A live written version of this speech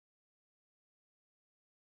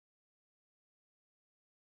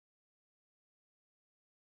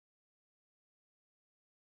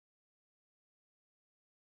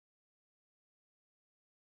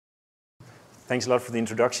Thanks a lot for the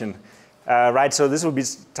introduction. Right, so this will be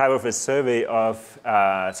type of a survey of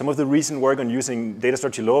some of the recent work on using data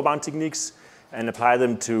structure lower bound techniques and apply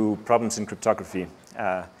them to problems in cryptography.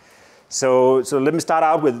 So let me start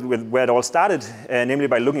out with where it all started, namely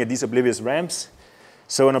by looking at these oblivious rams.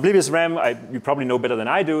 So an oblivious RAM, you probably know better than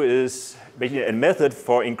I do, is basically a method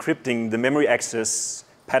for encrypting the memory access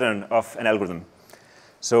pattern of an algorithm.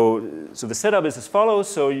 So the setup is as follows.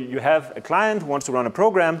 So you have a client who wants to run a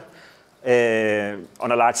program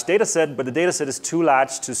on a large data set, but the data set is too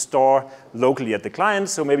large to store locally at the client.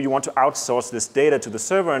 So maybe you want to outsource this data to the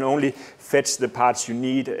server and only fetch the parts you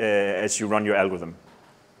need as you run your algorithm.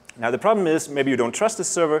 Now the problem is maybe you don't trust the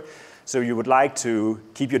server, so you would like to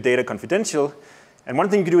keep your data confidential. And one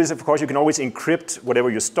thing you can do is, of course, you can always encrypt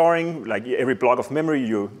whatever you're storing, like every block of memory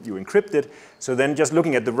you encrypt it. So then just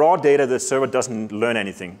looking at the raw data, the server doesn't learn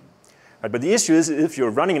anything. Right? But the issue is if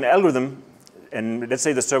you're running an algorithm, and let's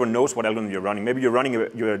say the server knows what algorithm you're running. Maybe you're running,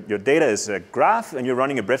 your data is a graph and you're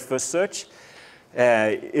running a breadth-first search.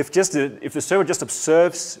 If the server just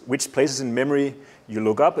observes which places in memory you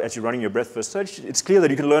look up as you're running your breadth-first search, it's clear that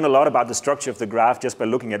you can learn a lot about the structure of the graph just by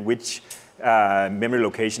looking at which memory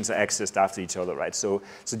locations are accessed after each other, right? So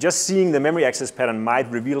just seeing the memory access pattern might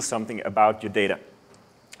reveal something about your data.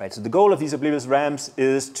 Right? So the goal of these oblivious RAMs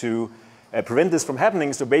is to prevent this from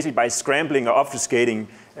happening, so basically by scrambling or obfuscating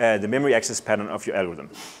the memory access pattern of your algorithm,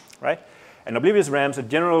 right? And oblivious RAMs are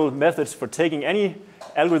general methods for taking any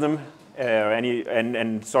algorithm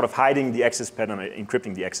and sort of hiding the access pattern, or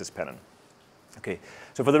encrypting the access pattern. Okay,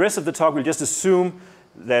 so for the rest of the talk, we'll just assume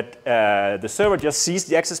that the server just sees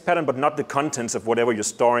the access pattern, but not the contents of whatever you're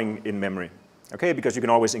storing in memory, okay? Because you can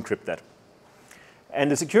always encrypt that. And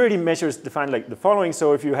the security measures define like the following.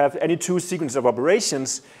 So if you have any two sequences of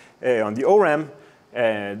operations on the ORAM,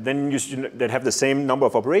 then that have the same number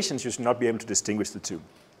of operations, you should not be able to distinguish the two.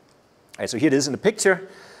 Right, so here it is in the picture.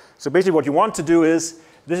 So basically what you want to do is,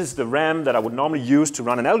 this is the RAM that I would normally use to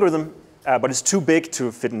run an algorithm, but it's too big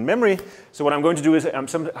to fit in memory. So what I'm going to do is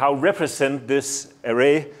somehow represent this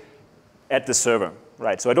array at the server.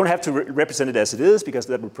 Right, so I don't have to represent it as it is, because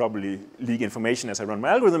that would probably leak information as I run my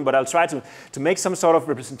algorithm, but I'll try to make some sort of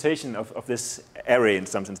representation of this array in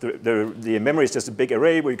some sense. The memory is just a big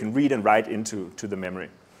array where you can read and write into the memory.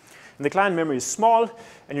 And the client memory is small,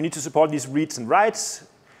 and you need to support these reads and writes.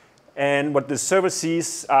 And what the server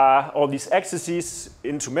sees are all these accesses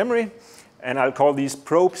into memory, and I'll call these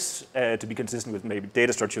probes to be consistent with maybe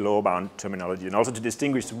data structure lower bound terminology, and also to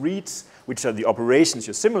distinguish reads, which are the operations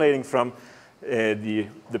you're simulating, from the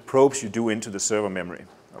probes you do into the server memory,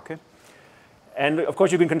 okay? And of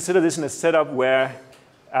course, you can consider this in a setup where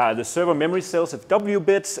the server memory cells have W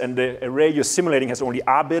bits, and the array you're simulating has only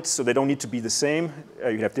R bits, so they don't need to be the same.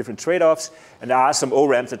 You have different trade-offs, and there are some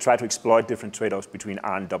ORAMs that try to exploit different trade-offs between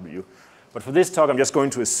R and W. But for this talk, I'm just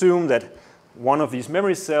going to assume that one of these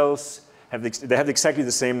memory cells they have exactly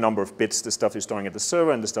the same number of bits, the stuff you're storing at the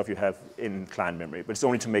server and the stuff you have in client memory, but it's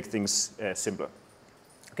only to make things simpler.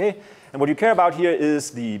 Okay, and what you care about here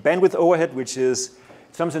is the bandwidth overhead, which is,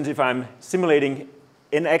 in some sense, if I'm simulating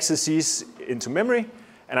n accesses into memory,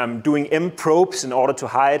 and I'm doing m probes in order to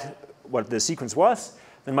hide what the sequence was,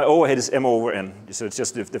 then my overhead is m over n. So it's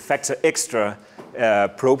just the factor extra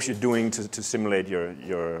probes you're doing to simulate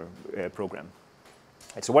your program.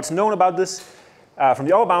 Right, so what's known about this? From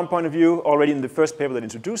the upper bound point of view, already in the first paper that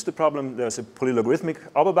introduced the problem, there's a polylogarithmic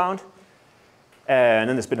upper bound. And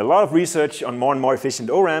then there's been a lot of research on more and more efficient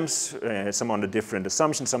ORAMs, some under different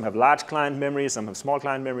assumptions. Some have large client memory, some have small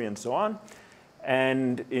client memory, and so on.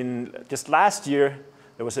 And in just last year,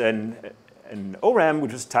 there was an ORAM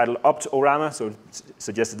which was titled opt-ORAMA, so it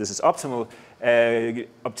suggested this is optimal,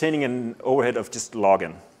 obtaining an overhead of just log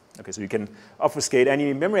n. Okay, so you can obfuscate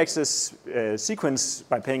any memory access sequence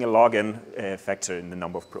by paying a log n factor in the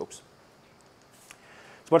number of probes.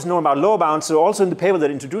 So what's known about lower bound? So also in the paper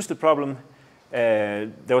that introduced the problem,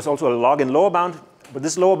 there was also a log n lower bound, but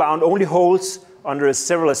this lower bound only holds under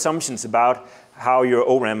several assumptions about how your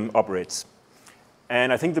ORAM operates.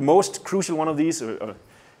 And I think the most crucial one of these, or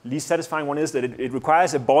least satisfying one, is that it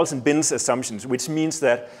requires a balls and bins assumptions, which means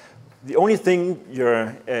that the only thing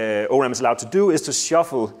your ORAM is allowed to do is to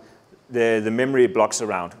shuffle the memory blocks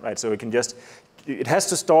around, right? So it has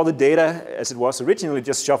to store the data as it was originally,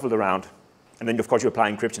 just shuffled around. And then, of course, you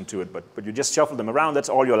apply encryption to it, but you just shuffle them around. That's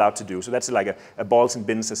all you're allowed to do. So that's like a balls and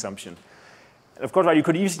bins assumption. And of course, right, you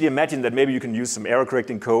could easily imagine that maybe you can use some error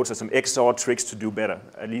correcting codes or some XOR tricks to do better.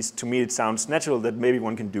 At least to me, it sounds natural that maybe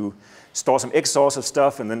one can store some XORs of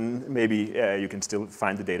stuff, and then maybe you can still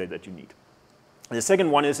find the data that you need. And the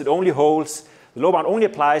second one is the low bound only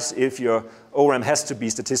applies if your ORAM has to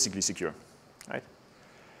be statistically secure, right?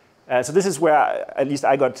 So this is where at least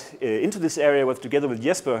I got into this area with, together with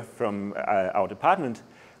Kasper from our department.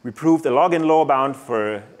 We proved a log-n lower bound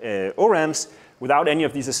for ORAMs without any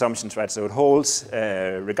of these assumptions, right? So it holds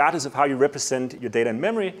regardless of how you represent your data in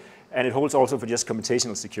memory, and it holds also for just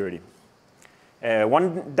computational security.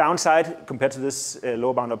 One downside compared to this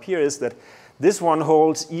lower bound up here is that this one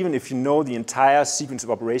holds even if you know the entire sequence of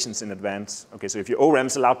operations in advance. Okay, so if your ORAM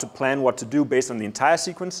is allowed to plan what to do based on the entire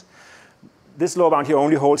sequence, this lower bound here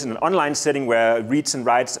only holds in an online setting where reads and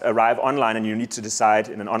writes arrive online and you need to decide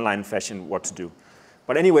in an online fashion what to do.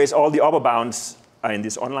 But anyways, all the upper bounds are in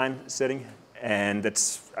this online setting. And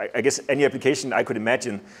that's, I guess, any application I could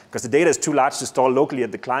imagine, because the data is too large to store locally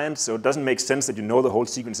at the client, so it doesn't make sense that you know the whole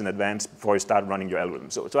sequence in advance before you start running your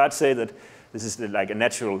algorithm. So I'd say that this is like a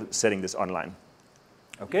natural setting this online.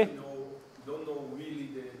 Okay? Don't know really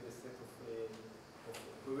the set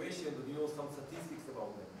of operation, but you know some statistics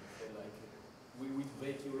about them. So like, we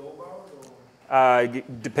break your low bound?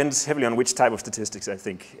 It depends heavily on which type of statistics, I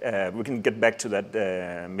think. We can get back to that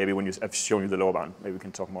maybe when I've shown you the lower bound. Maybe we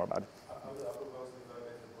can talk more about it. Are the upper bounds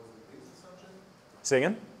divided positive assumption? Say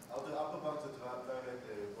again? Are the upper bounds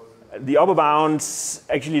divided The upper bounds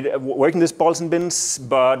actually work in this balls and bins,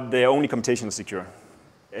 but they're only computationally secure.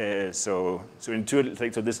 So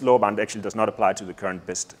this lower bound actually does not apply to the current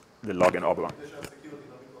best, the log-n upper bound.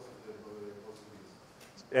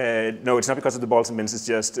 No, it's not because of the balls and bins. It's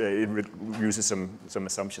just it uses some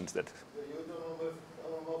assumptions that. You don't know if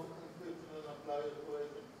encryption and apply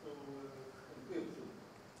operation to encryption.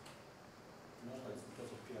 No, it's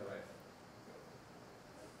because of PRF.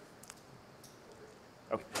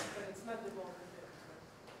 Okay. But it's not the balls and bins.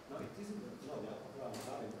 No, it isn't. No, the upper bounds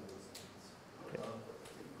are in those things.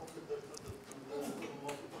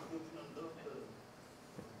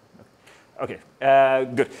 Okay,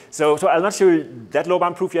 good. So I'll not show you that low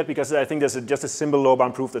bound proof yet because I think there's just a simple low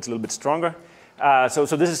bound proof that's a little bit stronger. So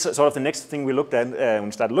this is sort of the next thing we looked at when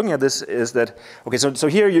we started looking at this is that, okay, so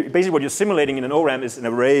here basically what you're simulating in an ORAM is an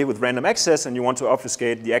array with random access and you want to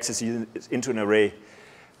obfuscate the access into an array.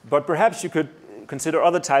 But perhaps you could consider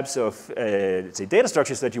other types of, say, data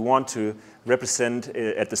structures that you want to represent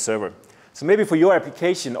at the server. So maybe for your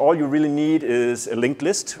application, all you really need is a linked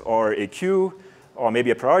list or a queue or maybe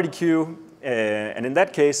a priority queue. And in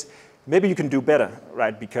that case, maybe you can do better,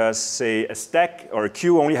 right? Because, say, a stack or a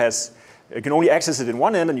queue only has, you can only access it in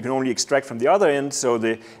one end and you can only extract from the other end. So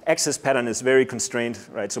the access pattern is very constrained,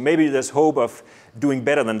 right? So maybe there's hope of doing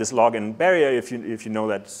better than this log-in barrier if you know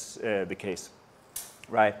that's the case,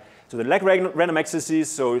 right? So the lack random accesses,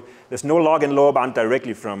 so there's no log-in lower bound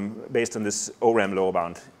directly based on this ORAM lower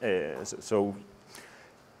bound. So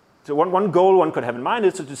one goal one could have in mind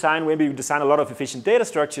is to design, maybe you design a lot of efficient data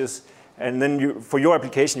structures, and then for your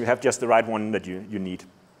application, you have just the right one that you need.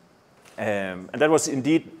 And that was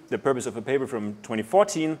indeed the purpose of a paper from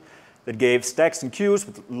 2014 that gave stacks and queues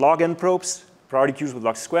with log-n probes, priority queues with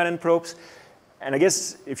log-squared-n probes. And I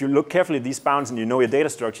guess if you look carefully at these bounds and you know your data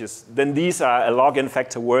structures, then these are a log-n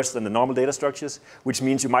factor worse than the normal data structures, which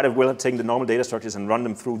means you might have well have taken the normal data structures and run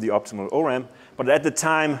them through the optimal ORAM. But at the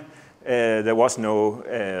time, there was no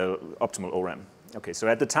optimal ORAM. Okay, so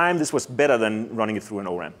at the time, this was better than running it through an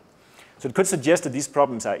ORAM. So it could suggest that these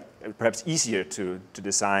problems are perhaps easier to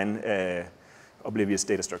design oblivious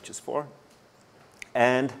data structures for.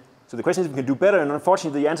 And so the question is if we can do better, and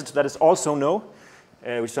unfortunately the answer to that is also no,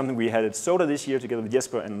 which is something we had at SOTA this year together with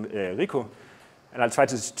Kasper and Rico. And I'll try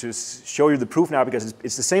to show you the proof now because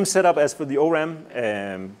it's the same setup as for the ORAM,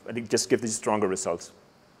 I think just give these stronger results.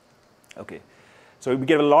 Okay, so we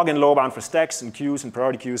get a log-n lower bound for stacks and queues and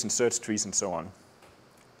priority queues and search trees and so on.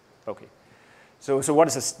 Okay. So what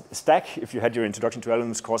is a stack? If you had your introduction to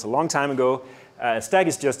algorithms course a long time ago, a stack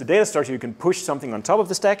is just a data structure. You can push something on top of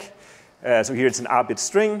the stack. So here it's an r-bit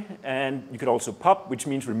string, and you could also pop, which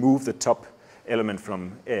means remove the top element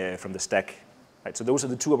from the stack. Right? So those are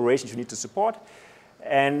the two operations you need to support.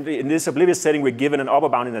 And in this oblivious setting, we're given an upper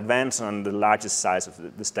bound in advance on the largest size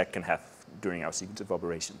of the stack can have during our sequence of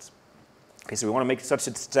operations. Okay, so we want to make such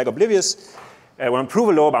a stack oblivious. We want to prove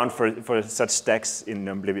a lower bound for such stacks in an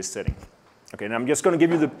oblivious setting. Okay, and I'm just going to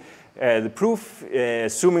give you the proof,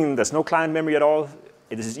 assuming there's no client memory at all.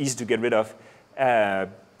 This is easy to get rid of.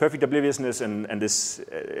 Perfect obliviousness and this,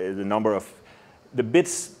 the number of the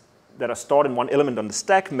bits that are stored in one element on the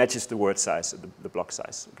stack matches the word size, the block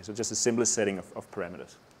size. Okay, so just the simplest setting of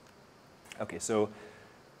parameters. Okay, so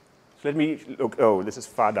let me look. Oh, this is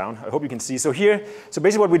far down. I hope you can see. So here, so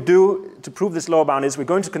basically what we do to prove this lower bound is we're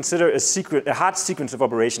going to consider a hard sequence of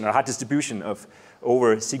operation, or a hard distribution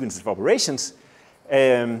over sequences of operations.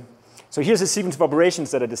 So here's a sequence of operations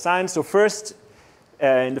that are designed. So first,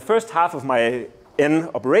 in the first half of my n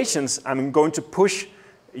operations, I'm going to push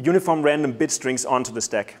uniform random bit strings onto the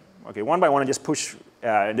stack. Okay, one by one I just push,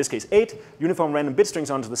 in this case 8, uniform random bit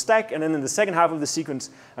strings onto the stack, and then in the second half of the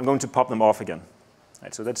sequence, I'm going to pop them off again.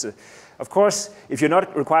 Right, so that's of course, if you're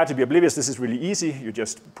not required to be oblivious, this is really easy. You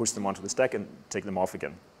just push them onto the stack and take them off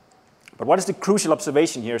again. But what is the crucial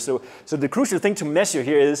observation here? So the crucial thing to measure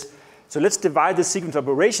here is, so let's divide this sequence of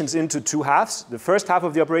operations into two halves, the first half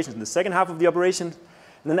of the operation and the second half of the operation,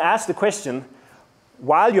 and then ask the question,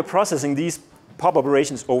 while you're processing these pop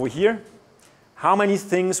operations over here, how many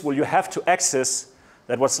things will you have to access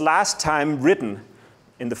that was last time written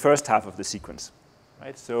in the first half of the sequence?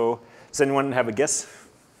 Right? So does anyone have a guess?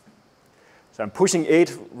 So I'm pushing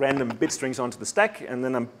 8 random bit strings onto the stack, and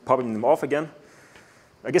then I'm popping them off again.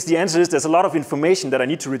 I guess the answer is there's a lot of information that I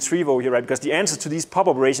need to retrieve over here, right? Because the answer to these pop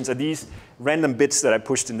operations are these random bits that I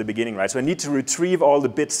pushed in the beginning, right? So I need to retrieve all the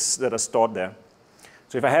bits that are stored there.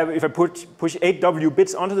 So if I push 8 W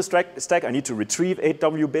bits onto the stack, I need to retrieve 8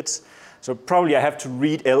 W bits. So probably I have to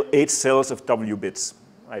read 8 cells of W bits,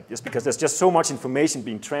 right? Just because there's just so much information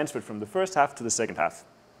being transferred from the first half to the second half.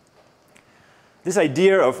 This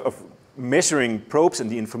idea of measuring probes and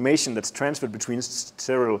the information that's transferred between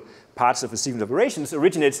several parts of a sequence of operations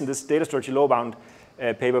originates in this data structure law-bound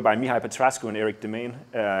paper by Mihai Petrascu and Eric Demain.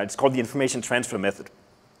 It's called the information transfer method.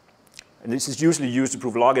 And this is usually used to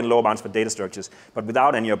prove log-n law-bounds for data structures, but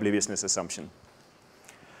without any obliviousness assumption.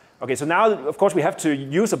 Okay, so now, of course, we have to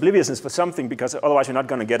use obliviousness for something, because otherwise you're not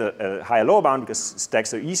going to get a higher law-bound, because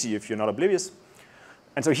stacks are easy if you're not oblivious.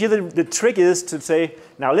 And so here the trick is to say,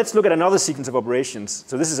 now let's look at another sequence of operations.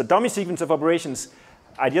 So this is a dummy sequence of operations.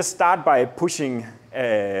 I just start by pushing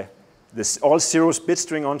this all zeros bit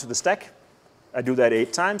string onto the stack. I do that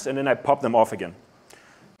 8 times, and then I pop them off again.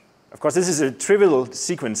 Of course, this is a trivial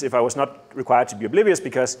sequence if I was not required to be oblivious,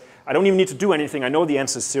 because I don't even need to do anything. I know the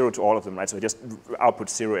answer is 0 to all of them, right? So I just output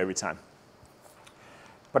 0 every time.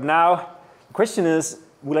 But now, the question is,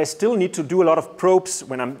 will I still need to do a lot of probes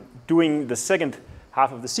when I'm doing the second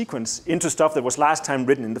half of the sequence into stuff that was last time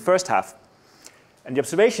written in the first half? And the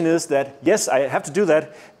observation is that, yes, I have to do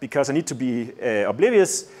that because I need to be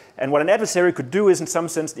oblivious. And what an adversary could do is, in some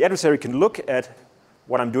sense, the adversary can look at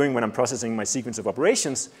what I'm doing when I'm processing my sequence of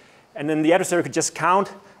operations. And then the adversary could just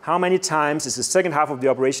count how many times is the second half of the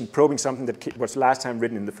operation probing something that was last time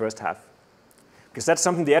written in the first half. Because that's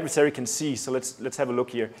something the adversary can see. So let's have a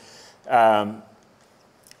look here.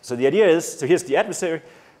 So the idea is, so here's the adversary,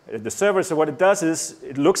 the server. So what it does is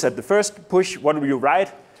it looks at the first push, what do you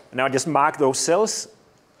write? And now I just mark those cells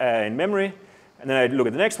in memory. And then I look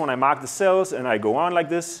at the next one, I mark the cells, and I go on like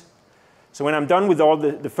this. So when I'm done with all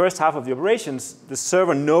the first half of the operations, the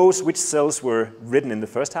server knows which cells were written in the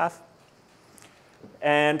first half.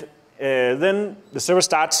 And then the server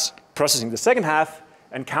starts processing the second half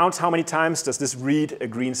and counts how many times does this read a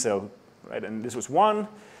green cell. Right? And this was 1.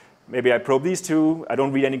 Maybe I probe these 2. I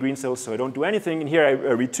don't read any green cells, so I don't do anything. And here I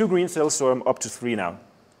read 2 green cells, so I'm up to 3 now.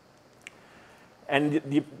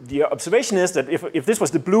 And the observation is that if this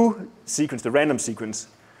was the blue sequence, the random sequence,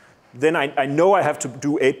 then I know I have to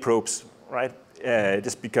do 8 probes. Right?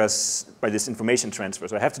 Just because by this information transfer.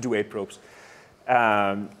 So I have to do 8 probes.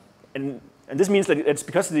 And this means that it's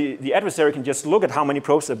because the adversary can just look at how many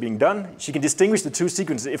probes are being done. She can distinguish the 2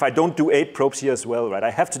 sequences if I don't do 8 probes here as well. Right? I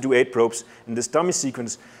have to do 8 probes in this dummy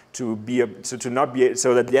sequence so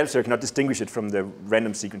that the adversary cannot distinguish it from the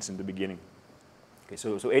random sequence in the beginning. Okay,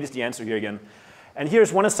 so 8 is the answer here again. And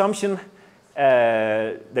here's one assumption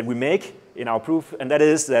that we make in our proof, and that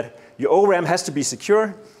is that your ORAM has to be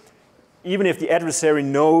secure even if the adversary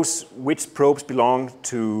knows which probes belong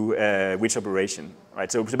to which operation.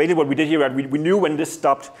 Right? So basically what we did here, right, we knew when this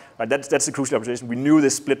stopped. Right? That's the crucial observation. We knew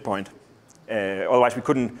this split point. Otherwise,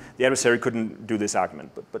 the adversary couldn't do this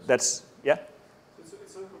argument. But that's, yeah?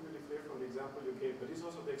 It's not completely clear from the example you gave, but this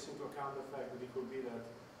also takes into account the fact that it could be that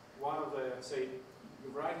one of the, say,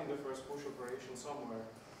 you're writing the first push operation somewhere,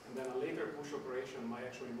 and then a later push operation might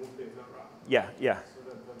actually move the event around. Yeah, yeah. So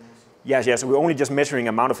that also. Yeah, so we're only just measuring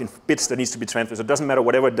amount of bits that needs to be transferred. So it doesn't matter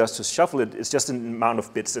whatever it does to shuffle it, it's just an amount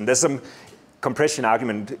of bits. And there's some compression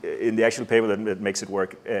argument in the actual paper that makes it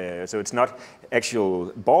work. So it's not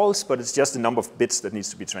actual balls, but it's just the number of bits that needs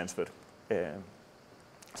to be transferred. So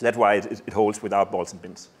that's why it holds without balls and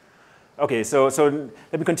bins. Okay, so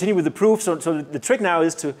let me continue with the proof. So the trick now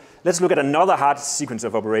is let's look at another hard sequence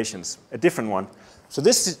of operations, a different one. So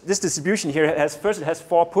this distribution here first it has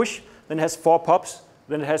 4 push, then it has 4 pops,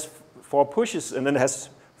 then it has 4 pushes, and then it has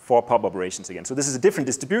 4 pop operations again. So this is a different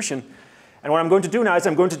distribution. And what I'm going to do now is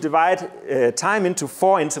I'm going to divide time into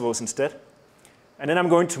 4 intervals instead. And then I'm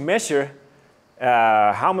going to measure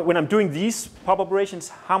when I'm doing these pop operations,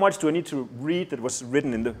 how much do I need to read that was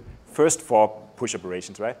written in the first 4 push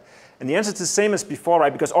operations, right? And the answer is the same as before,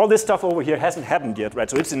 right? Because all this stuff over here hasn't happened yet, right?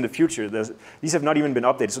 So it's in the future. These have not even been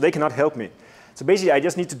updated, so they cannot help me. So basically, I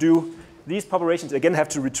just need to do these pop operations. Again, have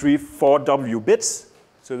to retrieve 4 W bits.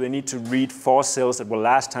 So they need to read 4 cells that were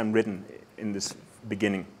last time written in this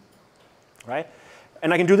beginning, right?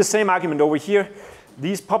 And I can do the same argument over here.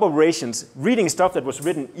 These pop operations, reading stuff that was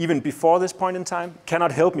written even before this point in time,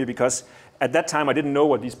 cannot help me because at that time I didn't know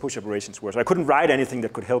what these push operations were. So I couldn't write anything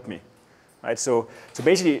that could help me, right? So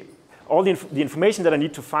basically, all the information that I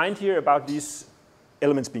need to find here about these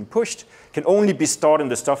elements being pushed can only be stored in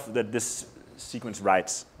the stuff that this sequence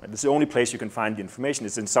writes. Right? This is the only place you can find the information.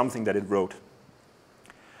 It's in something that it wrote.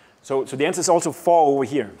 So the answer is also 4 over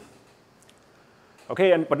here.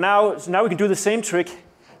 Okay, but now we can do the same trick.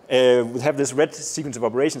 We have this red sequence of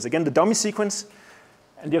operations. Again, the dummy sequence.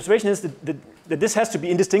 And the observation is that this has to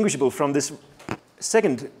be indistinguishable from this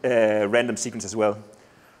second random sequence as well.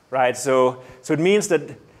 Right, so it means that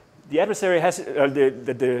the adversary has,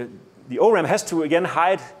 the ORAM has to again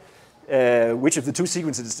hide which of the 2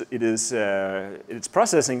 sequences it's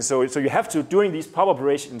processing. So you have to, during these pop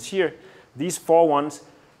operations here, these 4 ones,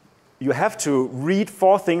 you have to read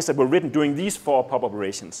 4 things that were written during these 4 pop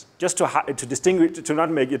operations, just to distinguish, to not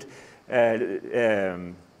make it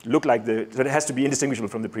look like so it has to be indistinguishable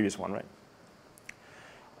from the previous one, right?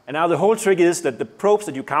 And now the whole trick is that the probes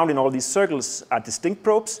that you count in all these circles are distinct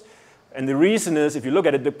probes. And the reason is, if you look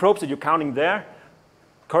at it, the probes that you're counting there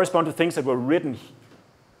correspond to things that were written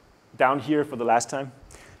down here for the last time.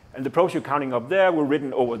 And the probes you're counting up there were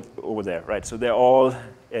written over there, right? So they're all,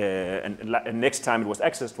 and next time it was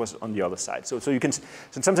accessed was on the other side. So you can, so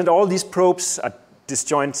in some sense, all these probes are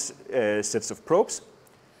disjoint sets of probes.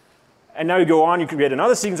 And now you go on, you create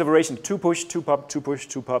another sequence of operations, 2 push, 2 pop, 2 push,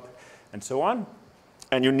 2 pop, and so on.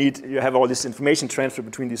 And you have all this information transfer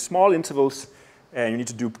between these small intervals, and you need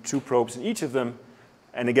to do 2 probes in each of them.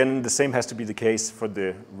 And again, the same has to be the case for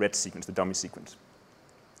the red sequence, the dummy sequence.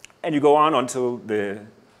 And you go on until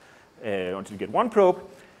you get 1 probe.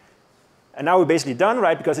 And now we're basically done,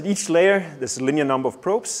 right? Because at each layer, there's a linear number of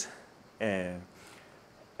probes. And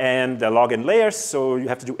they're log n layers, so you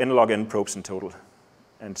have to do n log n probes in total.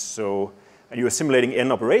 And you're simulating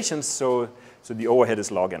n operations, so the overhead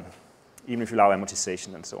is log n, even if you allow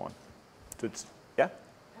amortization and so on. So it's, yeah? I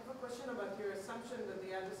have a question about your assumption that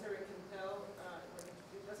the adversary can tell.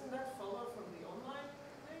 Doesn't that follow from the online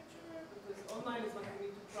nature? Because online is not going to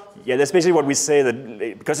need to process. Yeah, that's basically what we say,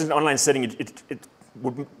 that because it's an online setting, it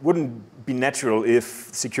wouldn't be natural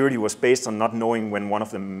if security was based on not knowing when one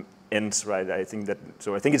of them ends, right? I think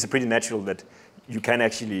it's pretty natural that you can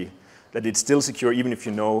actually, that it's still secure even if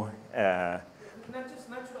you know. Not just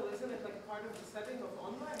natural, isn't it like part of the setting of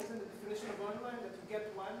online? Isn't the definition of online that you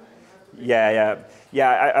get one and you have to?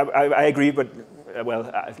 Yeah. I agree, but well,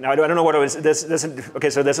 now I don't know what it was. Okay,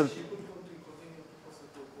 so there's a.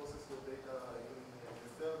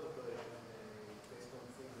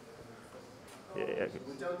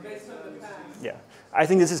 Yeah, I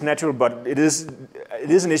think this is natural, but it is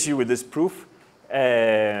an issue with this proof.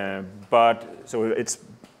 But so it's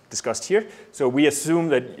discussed here. So we assume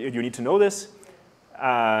that you need to know this.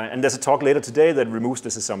 And there's a talk later today that removes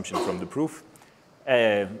this assumption from the proof.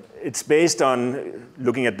 It's based on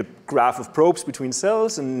looking at the graph of probes between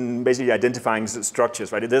cells and basically identifying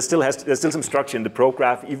structures, right? There's still some structure in the probe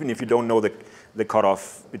graph, even if you don't know the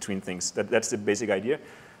cutoff between things. That's the basic idea.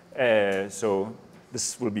 So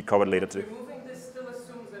this will be covered later today. Removing this still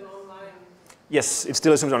assumes an online. Yes, it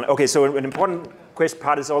still assumes online. Okay, so an important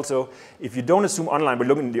part is also, if you don't assume online, but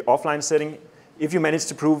looking in the offline setting, if you manage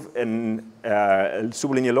to prove a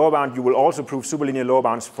superlinear lower bound, you will also prove superlinear lower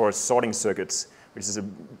bounds for sorting circuits, which is a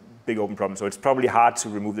big open problem. So it's probably hard to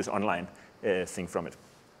remove this online thing from it.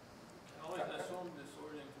 You can always assume the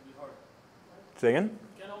sorting to be hard. Say again?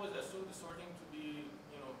 You can always assume the sorting to be,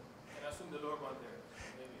 can assume the lower bound there.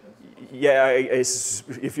 Yeah, I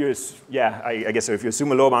guess so. If you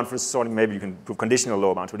assume a lower bound for sorting, maybe you can prove conditional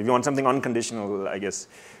lower bounds. But if you want something unconditional, I guess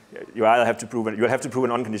you either have to prove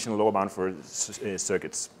an unconditional lower bound for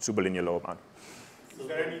circuits, superlinear lower bound. Is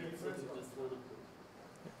there any difference?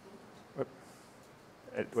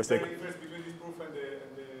 What's Is there any difference between this proof and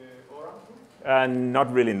the ORAM proof?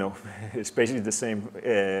 Not really, no. It's basically the same.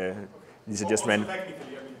 These are just random.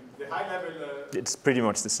 Technically, I mean, the high level. It's pretty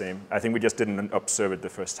much the same. I think we just didn't observe it the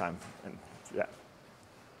first time. And yeah.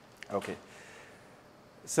 Okay.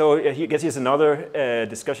 So I guess here's another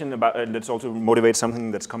discussion about. Let's also motivate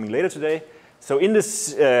something that's coming later today. So in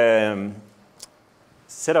this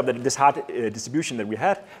setup, this hard distribution that we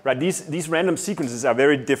had, right? These random sequences are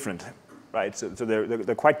very different. right? So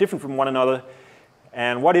they're quite different from one another.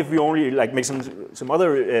 And what if we only like make some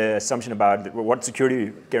other assumption about what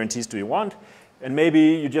security guarantees do you want? And maybe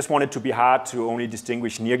you just want it to be hard to only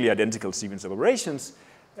distinguish nearly identical sequence of operations,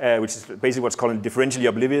 which is basically what's called a differentially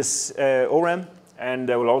oblivious ORAM. And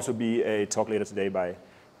there will also be a talk later today by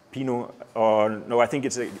Pino, or no, I think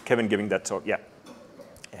it's Kevin giving that talk, yeah.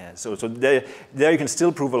 So there you can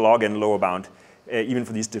still prove a log n lower bound, even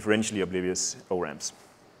for these differentially oblivious ORAMs.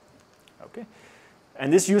 Okay.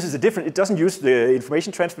 And this uses a different, it doesn't use the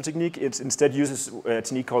information transfer technique, it instead uses a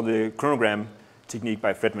technique called the chronogram technique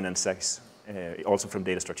by Fredman and Sachs, also from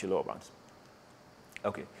data structure lower bounds.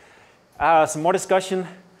 Okay. Some more discussion.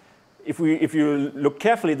 If you look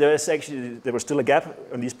carefully, there was still a gap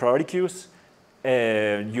on these priority queues.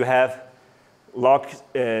 You have log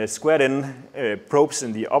squared n probes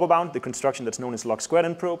in the upper bound, the construction that's known as log squared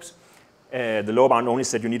n probes. The lower bound only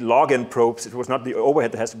said you need log n probes. It was not the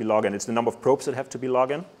overhead that has to be log n, it's the number of probes that have to be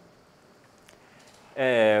log n.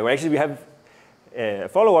 Well, actually, we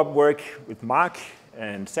have follow-up work with Mark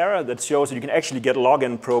and Sarah that shows that you can actually get log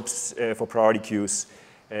n probes for priority queues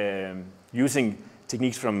using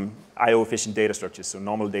techniques from IO-efficient data structures, so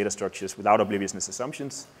normal data structures without obliviousness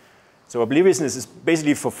assumptions. So obliviousness is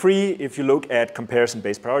basically for free if you look at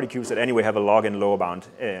comparison-based priority queues that anyway have a log n lower bound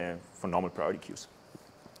for normal priority queues.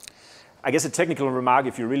 I guess a technical remark,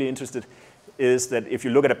 if you're really interested, is that if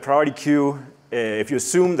you look at a priority queue, if you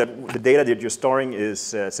assume that the data that you're storing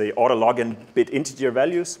is, say, order log n bit integer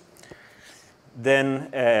values, then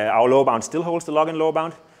our lower bound still holds the log n lower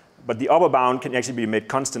bound, but the upper bound can actually be made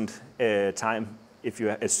constant time if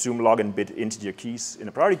you assume log n bit integer keys in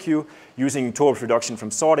a priority queue using Torps reduction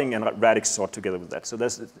from sorting and radix sort together with that.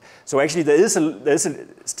 So actually there is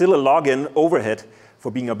still a log n overhead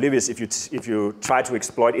for being oblivious if you try to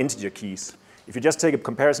exploit integer keys. If you just take a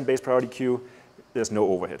comparison-based priority queue, there's no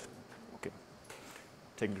overhead. Okay,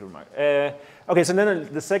 technical remark. Okay, so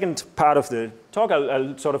then the second part of the talk,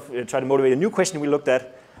 I'll sort of try to motivate a new question we looked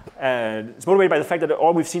at. It's motivated by the fact that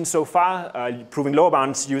all we've seen so far are proving lower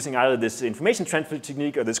bounds using either this information transfer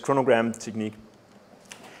technique or this chronogram technique.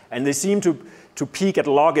 And they seem to peak at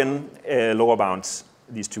log n lower bounds,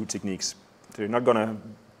 these two techniques. So you're not going to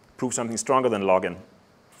prove something stronger than log n,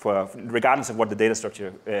 regardless of what the data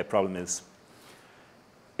structure problem is.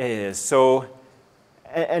 And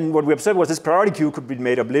what we observed was this priority queue could be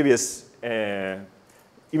made oblivious.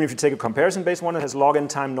 Even if you take a comparison-based one that has log n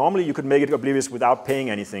time normally, you could make it oblivious without paying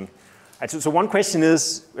anything. Right, so one question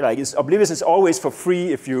is, like, is obliviousness always for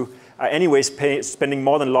free if you are anyways spending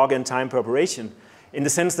more than log n time per operation? In the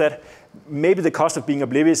sense that maybe the cost of being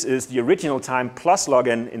oblivious is the original time plus log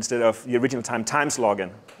n instead of the original time times log n.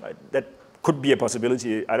 Right? That could be a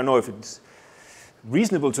possibility. I don't know if it's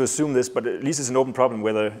reasonable to assume this, but at least it's an open problem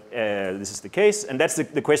whether this is the case. And that's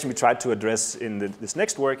the question we tried to address in this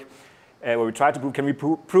next work. Where we try to prove, can we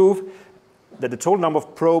prove that the total number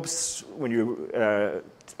of probes when you are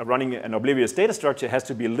running an oblivious data structure has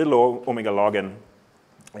to be a little omega log n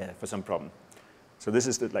for some problem. So this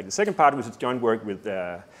is the second part, which is joint work with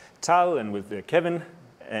Tal and with Kevin,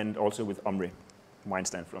 and also with Omri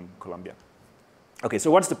Weinstein from Columbia. Okay,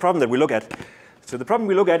 so what's the problem that we look at? So the problem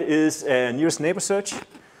we look at is nearest neighbor search.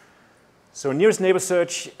 So nearest neighbor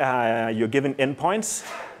search, you're given n points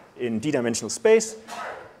in d-dimensional space.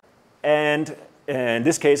 And in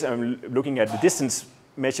this case, I'm looking at the distance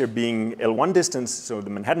measure being L1 distance, so the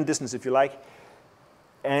Manhattan distance, if you like.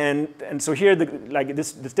 And so here,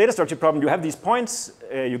 this data structure problem, you have these points,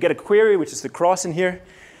 you get a query, which is the cross in here,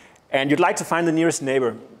 and you'd like to find the nearest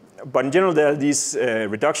neighbor. But in general, there are these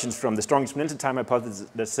reductions from the strong exponential time hypothesis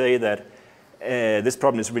that say that this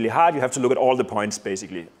problem is really hard. You have to look at all the points,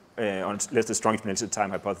 basically, unless the strong exponential time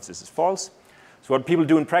hypothesis is false. So what people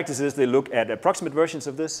do in practice is they look at approximate versions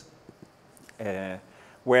of this,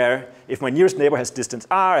 where if my nearest neighbor has distance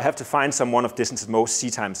r, I have to find some one of distance at most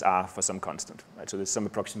c times r for some constant. Right? So there's some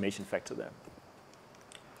approximation factor there.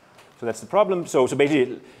 So that's the problem. So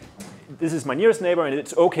basically, this is my nearest neighbor, and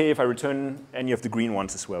it's OK if I return any of the green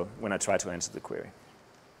ones as well when I try to answer the query.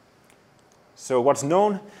 So what's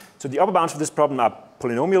known? So the upper bounds for this problem are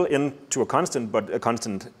polynomial into a constant, but a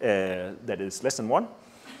constant that is less than 1.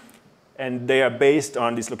 And they are based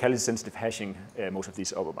on this locality-sensitive hashing, most of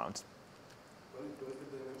these upper bounds.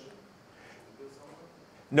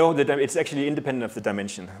 No, it's actually independent of the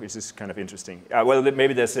dimension, which is kind of interesting. Well,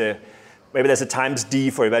 maybe there's a times d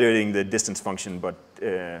for evaluating the distance function, but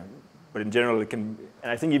in general, it can.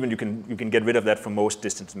 And I think even you can get rid of that for most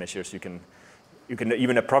distance measures. You can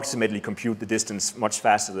even approximately compute the distance much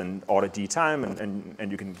faster than order d time, and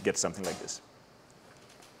you can get something like this.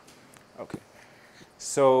 Okay.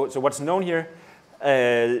 So what's known here?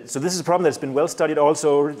 So this is a problem that's been well studied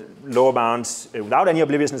also, lower bounds without any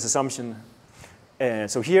obliviousness assumption.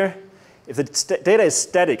 So here, if the data is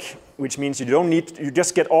static, which means you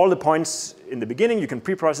just get all the points in the beginning, you can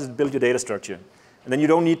pre-process and build your data structure. And then you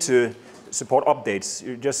don't need to support updates.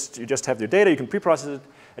 You just have your data, you can pre-process it,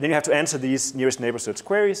 and then you have to answer these nearest neighbor search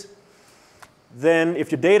queries. Then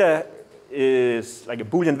if your data is like a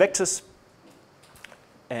Boolean vectors,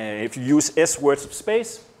 if you use S words of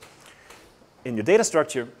space in your data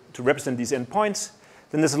structure to represent these endpoints,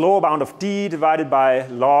 then there's a lower bound of D divided by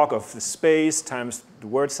log of the space times the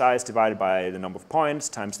word size divided by the number of points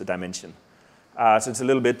times the dimension. So it's a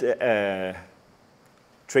little bit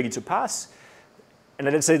tricky to pass.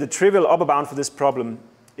 And let's say the trivial upper bound for this problem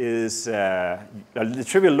is, the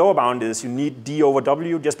trivial lower bound is you need D over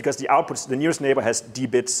W just because the outputs, the nearest neighbor has D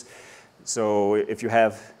bits. So if you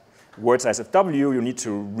have word size of W, you need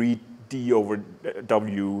to read D over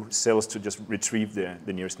W cells to just retrieve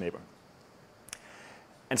the nearest neighbor.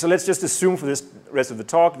 And so let's just assume for this rest of the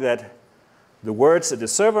talk that the words at the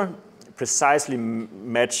server precisely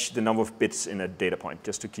match the number of bits in a data point,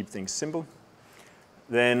 just to keep things simple.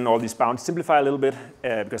 Then all these bounds simplify a little bit,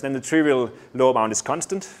 because then the trivial lower bound is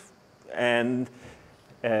constant. And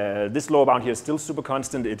this lower bound here is still super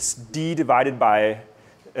constant. It's D divided by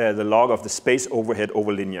the log of the space overhead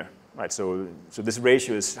over linear. Right? So this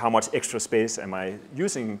ratio is how much extra space am I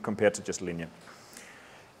using compared to just linear.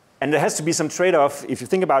 And there has to be some trade-off if you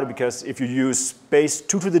think about it, because if you use space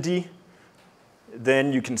 2 to the D,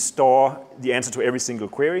 then you can store the answer to every single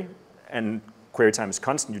query, and query time is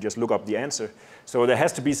constant. You just look up the answer. So there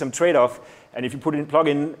has to be some trade-off, and if you plug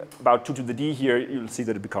in about 2 to the D here, you'll see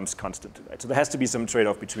that it becomes constant. Right? So there has to be some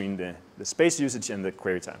trade-off between the space usage and the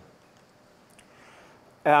query time.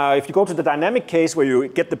 If you go to the dynamic case where you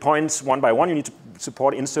get the points one by one, you need to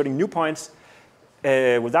support inserting new points.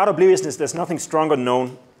 Without obliviousness, there's nothing stronger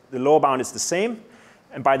known. The lower bound is the same,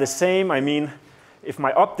 and by the same, I mean if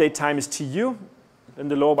my update time is TU, then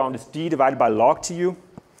the lower bound is D divided by log TU.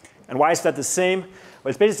 And why is that the same? Well,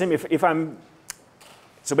 it's basically the same if I'm,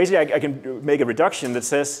 so basically I can make a reduction that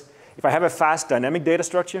says if I have a fast dynamic data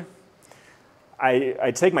structure,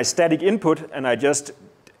 I take my static input and I just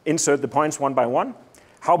insert the points one by one.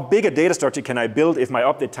 How big a data structure can I build if my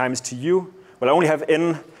update time is TU? Well, I only have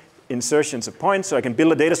n insertions of points, so I can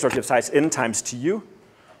build a data structure of size n times TU.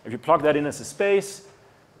 If you plug that in as a space,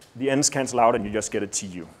 the n's cancel out and you just get a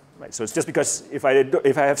TU. Right? So it's just because if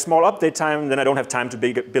I have small update time, then I don't have time to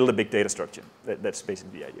build a big data structure. That's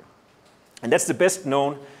basically the idea. And that's the best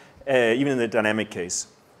known, even in the dynamic case.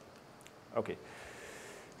 Okay.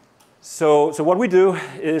 So what we do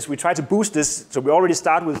is we try to boost this. So we already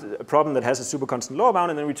start with a problem that has a super constant lower bound,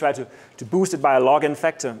 and then we try to boost it by a log n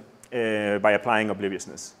factor by applying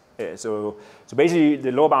obliviousness. So basically,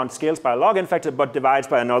 the lower bound scales by a log n factor, but divides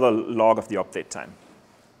by another log of the update time.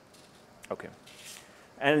 Okay.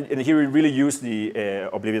 And here we really use the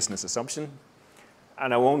obliviousness assumption.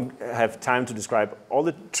 And I won't have time to describe all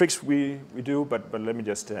the tricks we do, but let me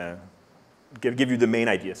just give you the main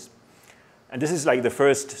ideas. And this is like the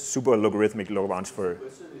first super logarithmic lower bounds for.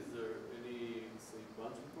 Question: is there any, say,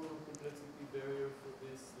 branching program complexity barrier for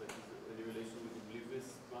this? Like, is there any relation with oblivious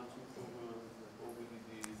branching programs, like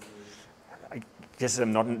OBDDs? I guess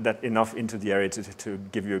I'm not that enough into the area to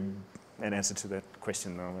give you an answer to that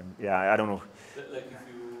question. No. Yeah, I don't know. Like if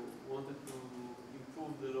you wanted to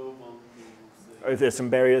improve the lower bound, to say. If there's some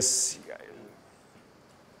barriers,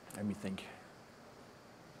 let me think.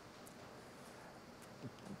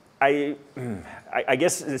 I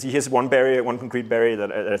guess here's one barrier, one concrete barrier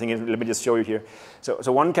that I think, let me just show you here.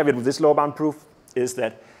 So one caveat with this lower bound proof is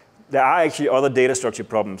that there are actually other data structure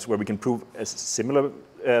problems where we can prove a similar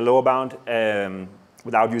lower bound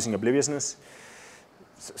without using obliviousness.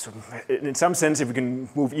 So in some sense, if we can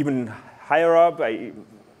move even higher up, I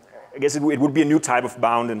guess it would be a new type of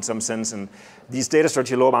bound in some sense. And these data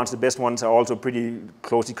structure lower bounds, the best ones, are also pretty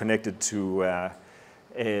closely connected to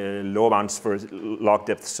lower bounds for log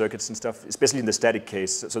depth circuits and stuff, especially in the static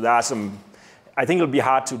case. So there are some, I think it'll be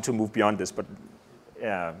hard to move beyond this, but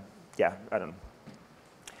yeah, I don't know.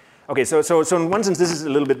 Okay, so in one sense, this is a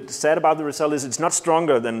little bit sad about the result. Is it's not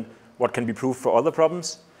stronger than what can be proved for other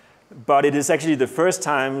problems, but it is actually the first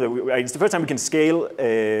time that we can scale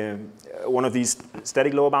one of these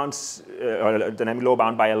static lower bounds or dynamic lower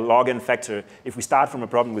bound by a log n factor if we start from a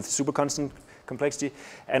problem with super constant complexity,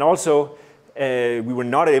 and also. We were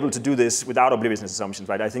not able to do this without obliviousness assumptions,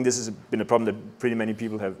 right? I think this has been a problem that pretty many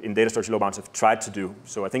people have in data structure low bounds have tried to do.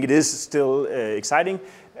 So I think it is still exciting.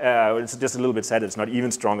 It's just a little bit sad. It's not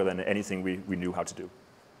even stronger than anything we knew how to do.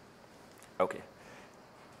 Okay.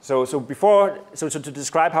 So to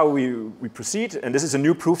describe how we proceed, and this is a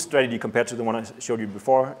new proof strategy compared to the one I showed you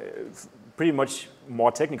before, pretty much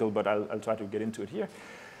more technical, but I'll try to get into it here.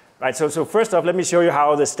 Right, so first off, let me show you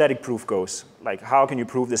how the static proof goes. Like, how can you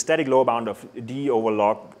prove the static lower bound of d over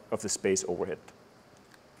log of the space overhead?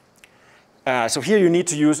 So here you need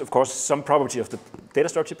to use, of course, some property of the data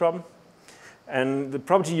structure problem. And the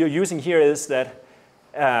property you're using here is that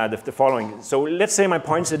the following. So let's say my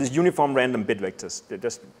point set is uniform random bit vectors. They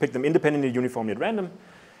just pick them independently, uniformly at random.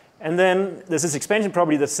 And then there's this expansion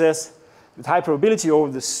property that says with high probability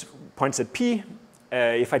over this point set P,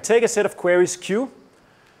 if I take a set of queries Q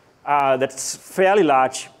that's fairly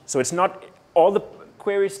large, so it's not all the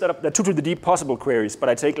queries that are 2 to the d possible queries, but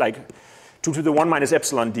I take like 2 to the 1 minus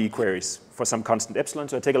epsilon d queries for some constant epsilon.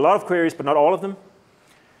 So I take a lot of queries, but not all of them.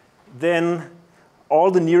 Then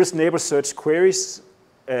all the nearest neighbor search queries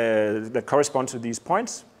that correspond to these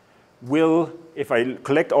points will, if I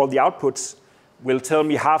collect all the outputs, will tell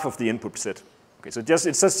me half of the input set. Okay, so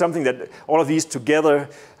it's just something that all of these together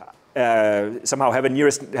somehow have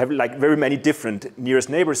like very many different nearest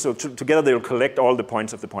neighbors. So together they will collect all the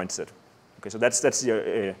points of the point set. Okay, so that's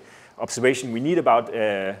the observation we need about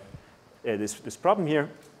this problem here.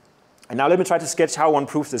 And now let me try to sketch how one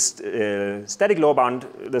proves this static lower bound.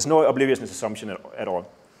 There's no obliviousness assumption at all.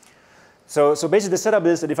 So basically the setup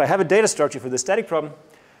is that if I have a data structure for the static problem,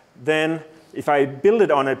 then if I build it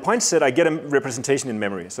on a point set, I get a representation in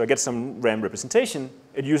memory. So I get some RAM representation.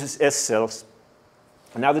 It uses S cells.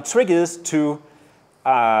 And now the trick is to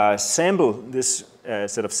sample this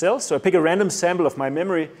set of cells. So I pick a random sample of my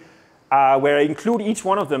memory where I include each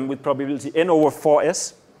one of them with probability n over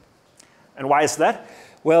 4s. And why is that?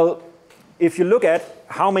 Well, if you look at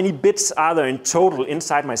how many bits are there in total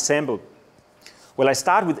inside my sample, well, I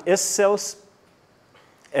start with S cells.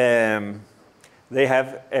 They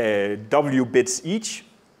have W bits each.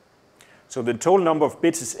 So the total number of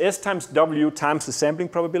bits is S times W times the sampling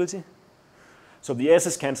probability. So the S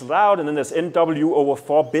is canceled out, and then there's NW over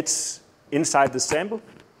 4 bits inside the sample.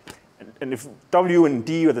 And if W and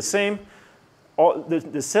D are the same, all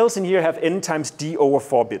the cells in here have N times D over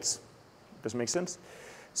 4 bits. Does it make sense?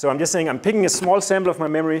 So I'm just saying I'm picking a small sample of my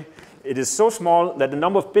memory. It is so small that the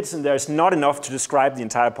number of bits in there is not enough to describe the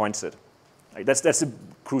entire point set. Like that's a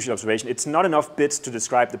crucial observation. It's not enough bits to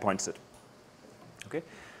describe the point set. Okay?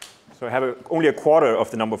 So I have only a quarter of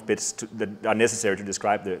the number of bits that are necessary to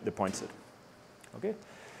describe the point set. Okay?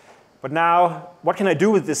 But now, what can I do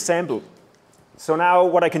with this sample? So now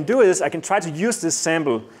what I can do is I can try to use this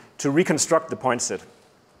sample to reconstruct the point set.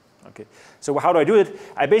 Okay. So how do I do it?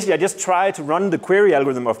 I just try to run the query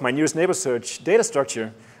algorithm of my nearest neighbor search data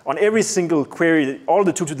structure on every single query, all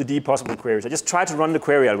the 2 to the d possible queries. I just try to run the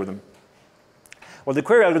query algorithm. What the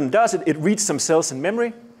query algorithm does, it reads some cells in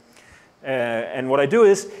memory. And what I do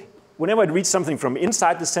is, whenever it reads something from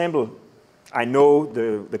inside the sample, I know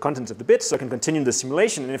the contents of the bits, so I can continue the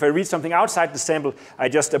simulation. And if I read something outside the sample, I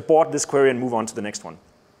just abort this query and move on to the next one.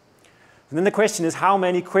 And then the question is, how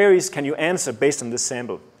many queries can you answer based on this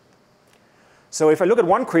sample? So if I look at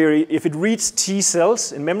one query, if it reads T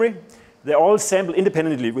cells in memory, they're all sampled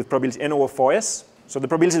independently with probability n over 4s. So the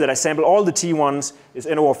probability that I sample all the T ones is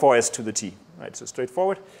n over 4s to the T. Right, so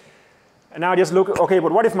straightforward. And now I just look, okay,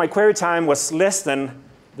 but what if my query time was less than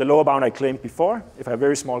the lower bound I claimed before? If I have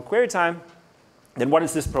very small query time, then what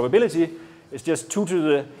is this probability? It's just 2 to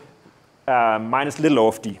the minus little o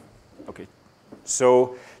of d. Okay.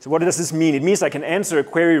 So what does this mean? It means I can answer a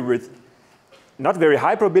query with not very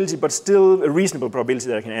high probability, but still a reasonable probability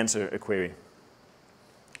that I can answer a query.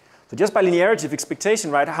 So just by linearity of expectation,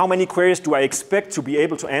 right, how many queries do I expect to be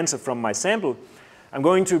able to answer from my sample? I'm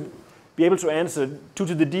going to be able to answer 2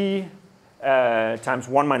 to the d times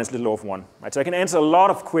 1 minus little o of 1. Right? So I can answer a lot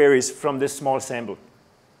of queries from this small sample.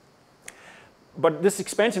 But this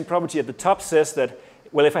expansion property at the top says that,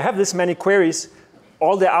 well, if I have this many queries,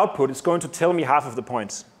 all the output is going to tell me half of the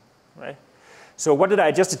points. Right? So what did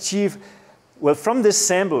I just achieve? Well, from this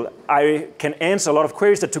sample, I can answer a lot of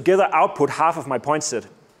queries that together output half of my point set.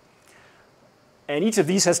 And each of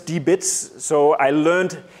these has d bits, so I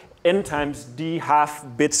learned n times d half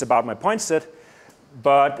bits about my point set,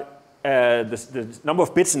 but the number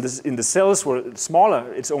of bits in the cells were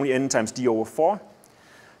smaller. It's only n times d over 4.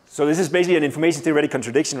 So this is basically an information theoretic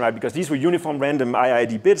contradiction, right? Because these were uniform random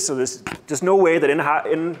IID bits, so there's no way that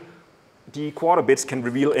n d quarter bits can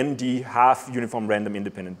reveal n d half uniform random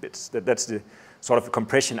independent bits. That's the sort of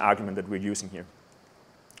compression argument that we're using here.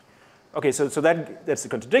 Okay, so that's the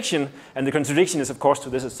contradiction, and the contradiction is, of course, to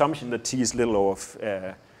this assumption that t is little o of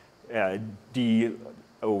d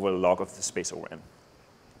over log of the space over n.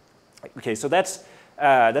 Okay, so that's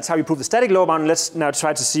That's how you prove the static lower bound. Let's now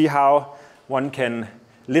try to see how one can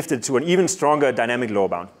lift it to an even stronger dynamic lower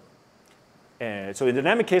bound. So in the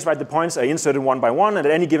dynamic case, right, the points are inserted one by one, and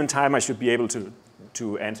at any given time I should be able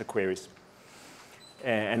to answer queries.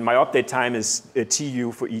 And my update time is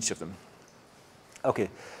TU for each of them. Okay,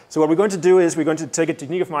 so what we're going to do is we're going to take a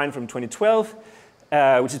technique of mine from 2012,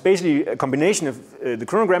 which is basically a combination of the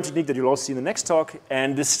chronogram technique that you'll all see in the next talk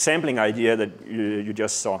and this sampling idea that you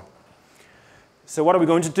just saw. So what are we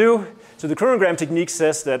going to do? So the chronogram technique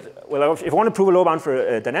says that, well, if I want to prove a lower bound for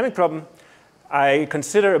a dynamic problem, I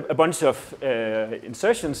consider a bunch of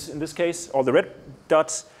insertions, in this case, all the red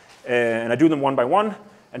dots, and I do them one by one,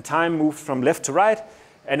 and time moves from left to right.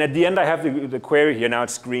 And at the end, I have the query here. Now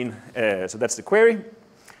it's green, so that's the query.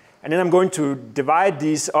 And then I'm going to divide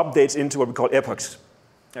these updates into what we call epochs.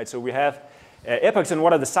 Right, so we have epochs, and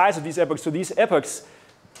what are the size of these epochs? So these epochs,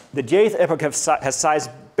 the jth epoch has size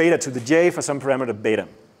beta to the j for some parameter beta.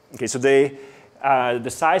 Okay, so the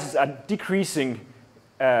sizes are decreasing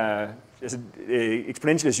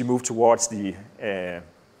exponentially as you move towards the,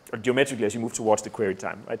 or geometrically as you move towards the query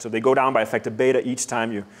time. Right? So they go down by a factor beta each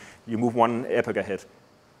time you move one epoch ahead.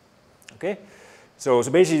 Okay, so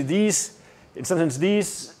basically these, in some sense,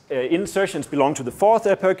 these insertions belong to the fourth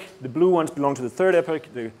epoch, the blue ones belong to the third epoch,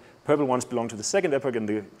 the purple ones belong to the second epoch, and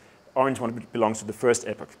the orange one belongs to the first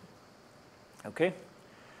epoch. Okay,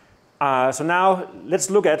 so now let's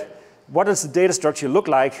look at what does the data structure look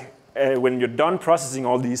like when you're done processing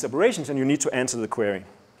all these operations and you need to answer the query.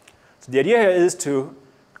 So the idea here is to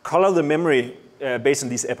color the memory based on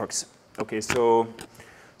these epochs. Okay, so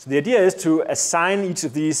the idea is to assign each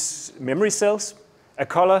of these memory cells a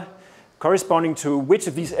color corresponding to which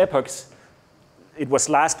of these epochs it was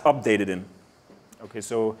last updated in. Okay,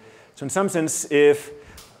 so in some sense, if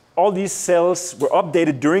all these cells were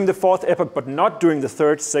updated during the fourth epoch but not during the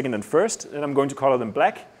third, second, and first, then I'm going to color them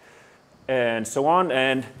black, and so on.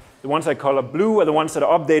 And the ones I color blue are the ones that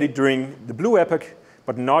are updated during the blue epoch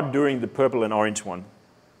but not during the purple and orange one.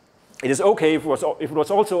 It is okay if it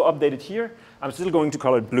was also updated here, I'm still going to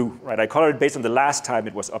color it blue, right? I color it based on the last time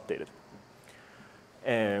it was updated.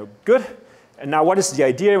 Good. And now what is the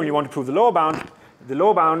idea when you want to prove the lower bound? The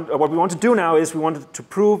lower bound, what we want to do now is we want to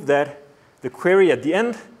prove that the query at the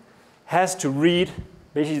end has to read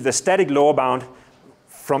basically the static lower bound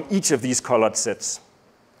from each of these colored sets.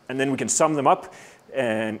 And then we can sum them up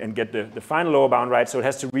and get the final lower bound, right? So it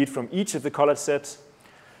has to read from each of the colored sets.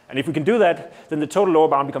 And if we can do that, then the total lower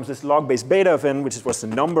bound becomes this log base beta of n, which was the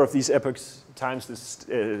number of these epochs times this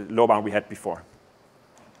lower bound we had before.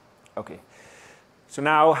 Okay. So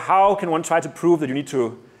now how can one try to prove that you need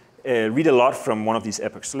to read a lot from one of these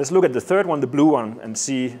epochs? So let's look at the third one, the blue one, and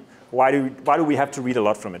see why do we have to read a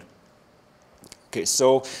lot from it? Okay,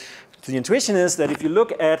 so the intuition is that if you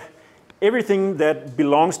look at everything that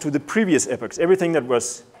belongs to the previous epochs, everything that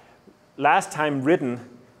was last time written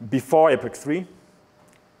before epoch 3,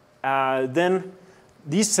 then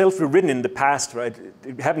these cells were written in the past, right?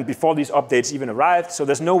 It happened before these updates even arrived, so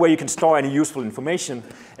there's no way you can store any useful information,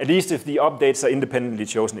 at least if the updates are independently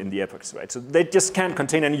chosen in the epochs, right? So they just can't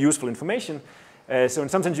contain any useful information. So in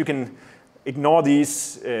some sense you can ignore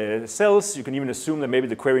these cells. You can even assume that maybe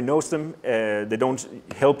the query knows them. They don't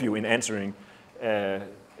help you in answering,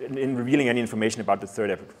 in revealing any information about the third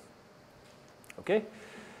epoch. Okay?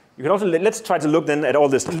 You can also, let's try to look then at all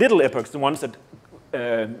these little epochs, the ones that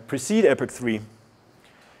precede epoch 3.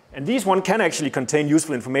 And these one can actually contain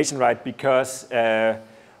useful information, right? Because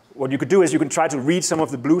what you could do is you can try to read some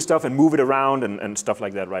of the blue stuff and move it around and stuff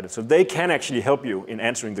like that, right? So they can actually help you in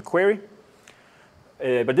answering the query.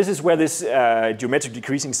 But this is where this geometric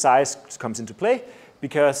decreasing size comes into play,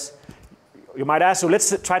 because you might ask, so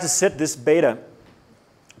let's try to set this beta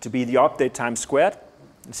to be the update time squared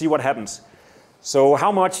and see what happens. So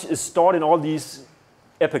how much is stored in all these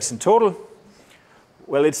epochs in total?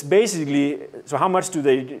 Well, it's basically, so how much do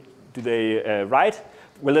they write?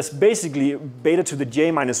 Well, that's basically beta to the j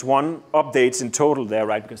minus 1 updates in total there,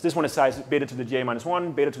 right? Because this one is size beta to the j minus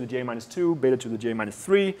 1, beta to the j minus 2, beta to the j minus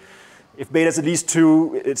 3. If beta is at least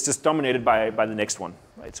 2, it's just dominated by the next one,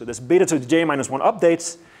 right? So there's beta to the j minus 1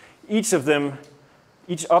 updates. Each of them,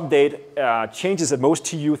 each update changes at most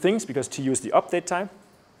TU things because TU is the update time.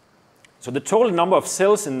 So the total number of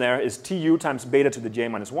cells in there is TU times beta to the j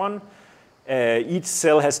minus 1. Each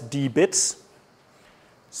cell has d bits.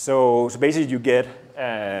 So basically you get,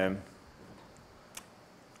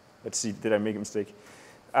 let's see, did I make a mistake?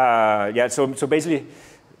 Yeah, so basically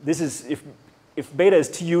this is, if beta is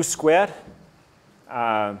TU squared,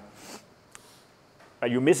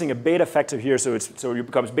 You're missing a beta factor here, so it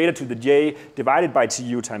becomes beta to the j divided by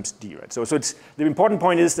tu times d, right? So the important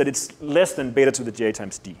point is that it's less than beta to the j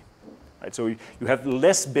times d, right? So you have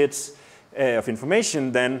less bits of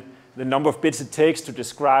information than the number of bits it takes to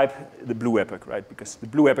describe the blue epoch, right? Because the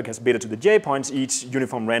blue epoch has beta to the j points, each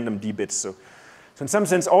uniform random d bits. So in some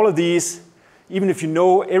sense, all of these, even if you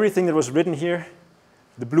know everything that was written here,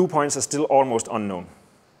 the blue points are still almost unknown.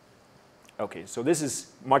 Okay, so this is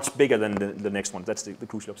much bigger than the next one. That's the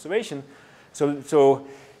crucial observation. So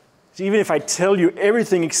even if I tell you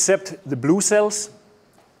everything except the blue cells,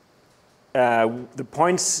 the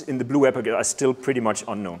points in the blue epoch are still pretty much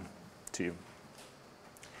unknown to you.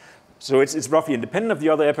 So it's roughly independent of the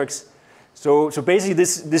other epochs. So basically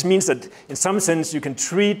this means that in some sense you can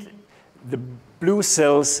treat the blue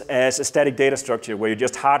cells as a static data structure where you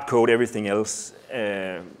just hard code everything else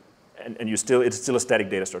and it's still a static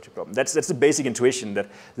data structure problem. That's the basic intuition, that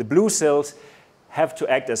the blue cells have to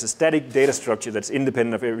act as a static data structure that's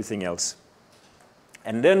independent of everything else.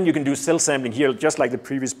 And then you can do cell sampling here, just like the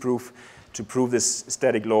previous proof, to prove this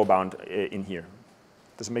static lower bound in here.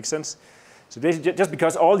 Does it make sense? So just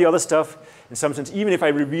because all the other stuff, in some sense, even if I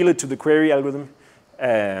reveal it to the query algorithm,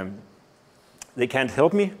 they can't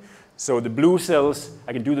help me. So the blue cells,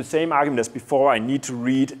 I can do the same argument as before. I need to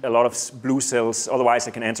read a lot of blue cells. Otherwise,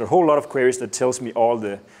 I can answer a whole lot of queries that tells me all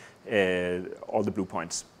the blue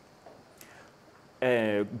points.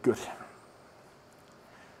 Good.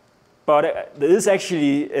 But there is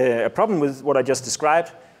actually a problem with what I just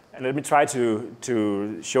described. And let me try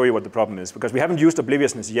to show you what the problem is, because we haven't used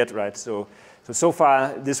obliviousness yet, right? So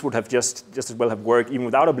far, this would have just as well have worked even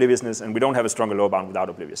without obliviousness, and we don't have a stronger lower bound without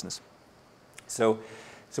obliviousness. So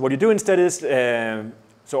what you do instead is, in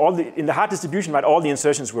the hard distribution, right, all the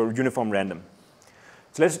insertions were uniform random.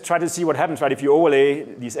 So let's try to see what happens, right? If you overlay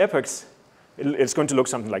these epochs, it's going to look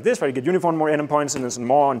something like this, right? You get uniform more random points, and there's some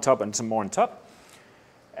more on top and some more on top.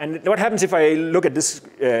 And what happens if I look at this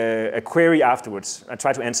a query afterwards? I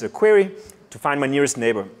try to answer a query to find my nearest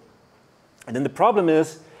neighbor. And then the problem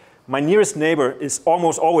is, my nearest neighbor is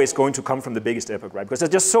almost always going to come from the biggest epoch, right? Because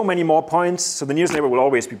there's just so many more points, so the nearest neighbor will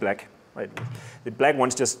always be black, right? The black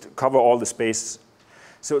ones just cover all the space.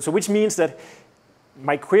 So which means that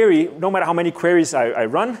my query, no matter how many queries I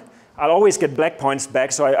run, I'll always get black points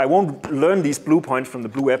back, so I won't learn these blue points from the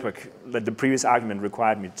blue epoch that the previous argument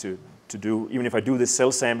required me to do. Even if I do this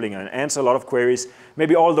cell sampling and answer a lot of queries,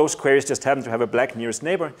 maybe all those queries just happen to have a black nearest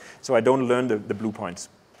neighbor, so I don't learn the blue points.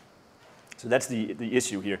 So that's the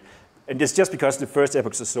issue here. And it's just because the first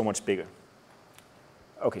epochs are so much bigger.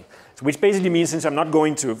 Okay, so which basically means since I'm not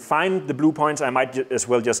going to find the blue points, I might as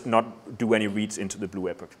well just not do any reads into the blue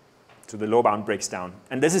epoch. So the low bound breaks down.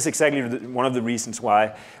 And this is exactly one of the reasons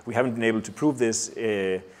why we haven't been able to prove this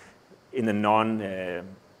in the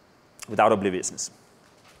without obliviousness.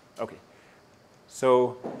 Okay.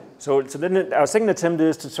 So then our second attempt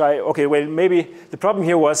is to try, okay, well, maybe the problem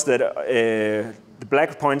here was that the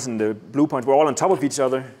black points and the blue points were all on top of each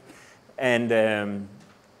other. And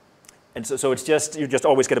so it's just, you just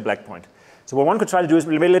always get a black point. So what one could try to do is,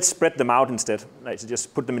 maybe let's spread them out instead. Right? So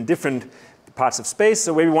just put them in different parts of space.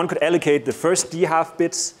 So maybe one could allocate the first d-half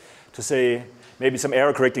bits to say, maybe some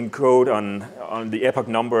error correcting code on the epoch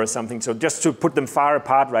number or something. So just to put them far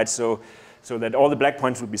apart, right? So that all the black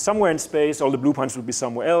points would be somewhere in space, all the blue points would be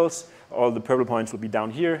somewhere else, all the purple points would be down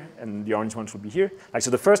here, and the orange ones would be here. Like, so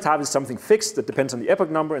the first half is something fixed that depends on the epoch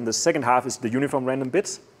number, and the second half is the uniform random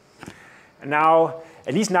bits. And now,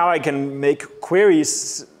 at least now I can make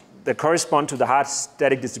queries that correspond to the hard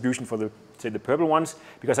static distribution for say the purple ones,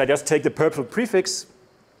 because I just take the purple prefix,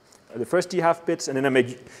 the first d-half bits, and then I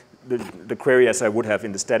make the query as I would have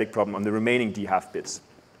in the static problem on the remaining d-half bits.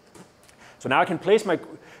 So now I can place my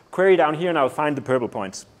query down here, and I'll find the purple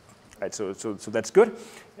points. Right, so that's good,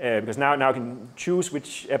 because now I can choose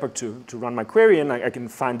which epoch to run my query, and I can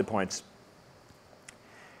find the points.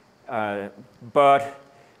 But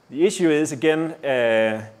the issue is, again,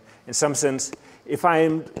 in some sense, if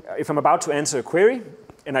I'm about to answer a query,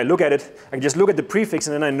 and I look at it, I can just look at the prefix,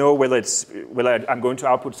 and then I know whether I'm going to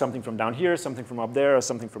output something from down here, something from up there, or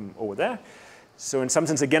something from over there. So in some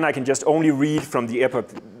sense, again, I can just only read from the epoch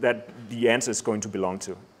that the answer is going to belong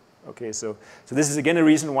to. Okay, so this is again a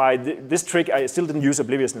reason why this trick, I still didn't use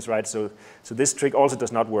obliviousness, right? So this trick also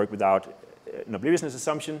does not work without an obliviousness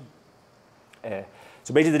assumption.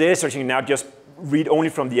 So basically, the data structure can now just read only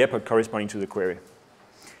from the epoch corresponding to the query.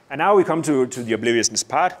 And now we come to the obliviousness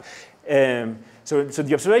part. So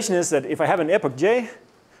the observation is that if I have an epoch j,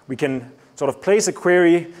 we can sort of place a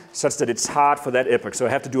query such that it's hard for that epoch. So I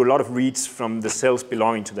have to do a lot of reads from the cells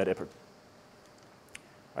belonging to that epoch.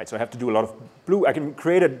 Right, so I have to do a lot of blue. I can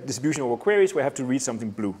create a distribution over queries where I have to read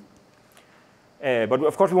something blue. But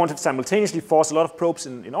of course, we want to simultaneously force a lot of probes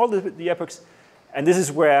in all the epochs. And this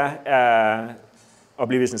is where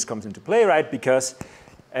obliviousness comes into play, right? Because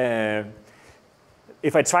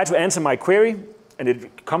if I try to answer my query, and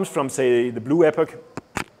it comes from, say, the blue epoch,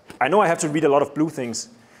 I know I have to read a lot of blue things.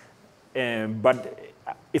 But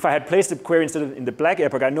if I had placed the query instead of in the black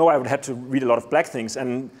epoch, I know I would have to read a lot of black things.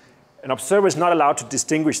 And an observer is not allowed to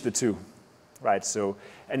distinguish the two, right? So,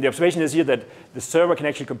 and the observation is here that the server can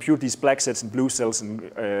actually compute these black sets and blue cells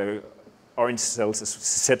and orange cells as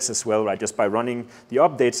sets as well, right? Just by running the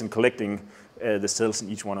updates and collecting the cells in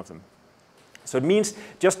each one of them. So it means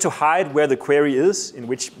just to hide where the query is, in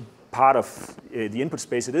which part of the input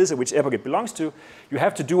space it is, or which epoch it belongs to, you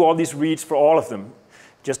have to do all these reads for all of them,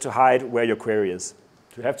 just to hide where your query is.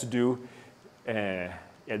 So you have to do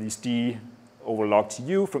these D over log to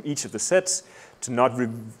U from each of the sets to not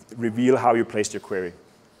reveal how you placed your query.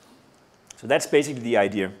 So that's basically the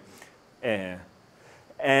idea.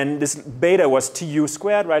 And this beta was TU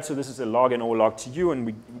squared, right? So this is a log n over log TU, and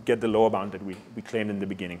we get the lower bound that we claimed in the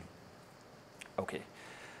beginning. Okay.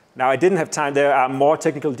 Now, I didn't have time. There are more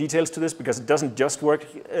technical details to this because it doesn't just work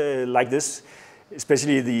like this.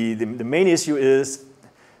 Especially the main issue is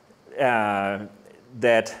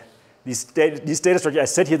that these data structures, I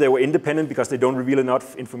said here they were independent because they don't reveal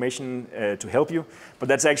enough information to help you. But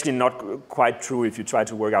that's actually not quite true if you try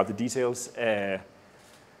to work out the details.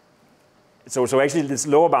 So actually this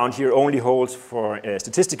lower bound here only holds for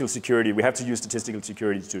statistical security. We have to use statistical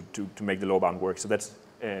security to make the lower bound work. So that's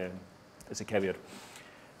a caveat.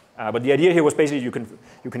 But the idea here was basically you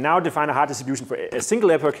can now define a hard distribution for a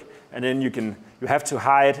single epoch, and then you have to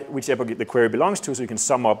hide which epoch the query belongs to, so you can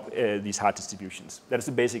sum up these hard distributions. That is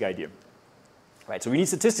the basic idea. Right. So we need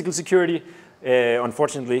statistical security.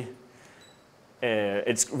 Unfortunately,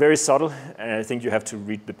 it's very subtle, and I think you have to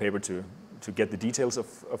read the paper to get the details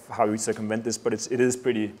of how we circumvent this. But it is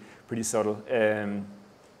pretty subtle.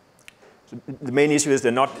 So the main issue is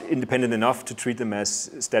they're not independent enough to treat them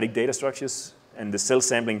as static data structures. And the cell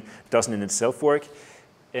sampling doesn't in itself work.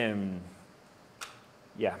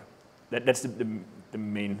 Yeah, that's the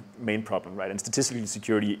main problem, right? And statistical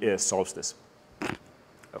security solves this.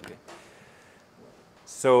 Okay.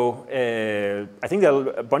 So I think there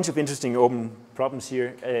are a bunch of interesting open problems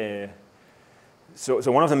here. So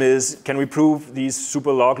one of them is, can we prove these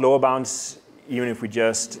super log lower bounds even if we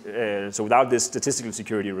just, so without this statistical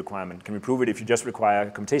security requirement? Can we prove it if you just require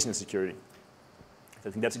computational security? So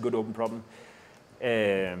I think that's a good open problem.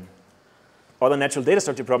 Other natural data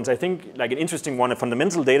structure problems, I think like an interesting one, a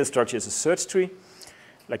fundamental data structure is a search tree.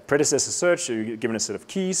 Like predecessor search, so you're given a set of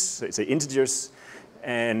keys, say integers,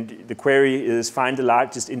 and the query is find the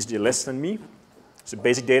largest integer less than me. It's a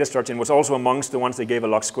basic data structure and was also amongst the ones they gave a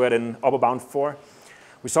log squared in upper bound for.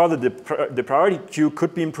 We saw that the priority queue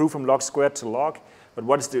could be improved from log squared to log, but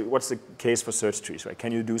what's the case for search trees, right?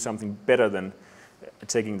 Can you do something better than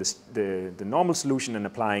taking the normal solution and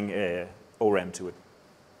applying ORAM to it?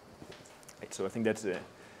 Right, so I think that's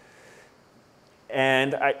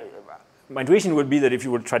and my intuition would be that if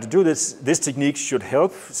you would try to do this, this technique should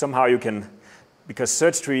help. Somehow you can, because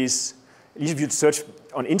search trees, at least if you search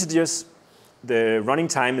on integers, the running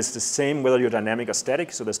time is the same whether you're dynamic or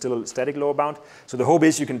static, so there's still a static lower bound. So the hope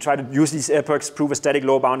is you can try to use these epochs, prove a static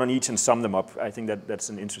lower bound on each, and sum them up. I think that's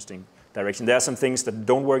an interesting direction. There are some things that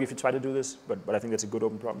don't work if you try to do this, but I think that's a good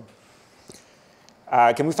open problem.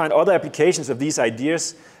 Can we find other applications of these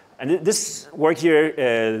ideas? And this work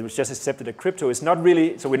here was just accepted at Crypto. It's not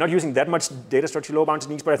really, so we're not using that much data structure low bound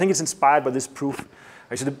techniques, but I think it's inspired by this proof.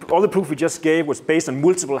 Actually, all the proof we just gave was based on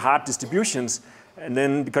multiple hard distributions. And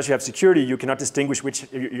then because you have security, you cannot distinguish which,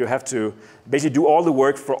 you have to basically do all the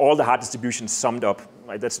work for all the hard distributions summed up.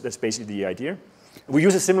 Right? That's basically the idea. We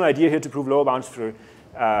use a similar idea here to prove lower bounds for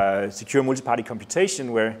secure multi-party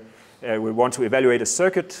computation, where we want to evaluate a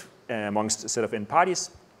circuit amongst a set of n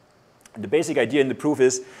parties. And the basic idea in the proof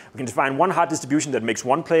is we can define one hard distribution that makes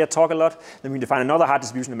one player talk a lot, then we can define another hard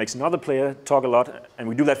distribution that makes another player talk a lot, and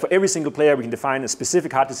we do that for every single player. We can define a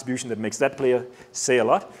specific hard distribution that makes that player say a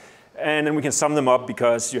lot, and then we can sum them up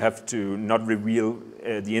because you have to not reveal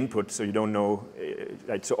the input, so you don't know,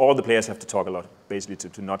 right? So all the players have to talk a lot, basically,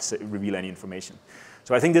 to not reveal any information.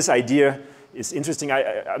 So I think this idea is interesting.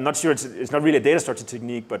 I'm not sure, it's not really a data structure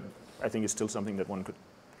technique, but I think it's still something that one could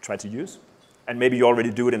try to use. And maybe you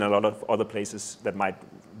already do it in a lot of other places that might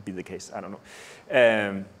be the case. I don't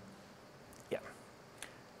know. Yeah.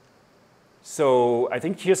 So I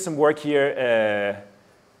think here's some work here.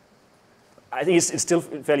 I think it's still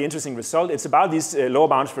a fairly interesting result. It's about these lower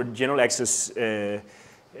bounds for general access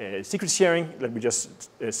secret sharing that we just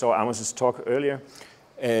saw Amos's talk earlier.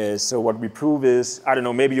 So what we prove is, I don't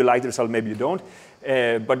know, maybe you like the result, maybe you don't.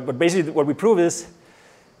 But basically what we prove is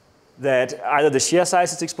that either the share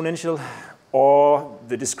size is exponential or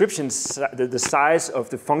the description, the size of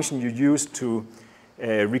the function you use to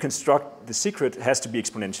reconstruct the secret has to be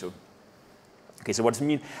exponential. Okay, so what does it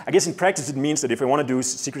mean? I guess in practice it means that if I want to do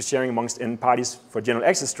secret sharing amongst n parties for general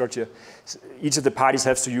access structure, each of the parties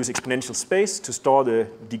has to use exponential space to store the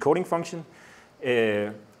decoding function,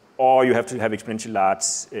 or you have to have exponentially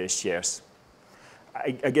large shares.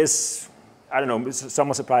 I guess, I don't know, some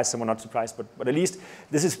are surprised, some are not surprised, but at least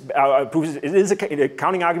this is, it is a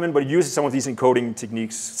counting argument, but it uses some of these encoding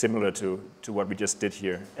techniques similar to what we just did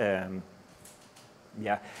here.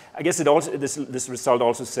 Yeah, I guess it also, this result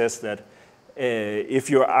also says that if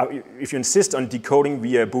you insist on decoding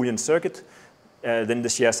via a Boolean circuit, then the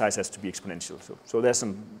share size has to be exponential. So there's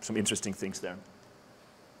some interesting things there.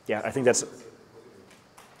 Yeah, I think that's.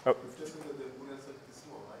 Oh.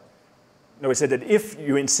 No, we said that if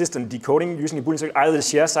you insist on decoding using a Boolean circuit, either the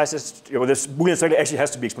share size or this Boolean circuit actually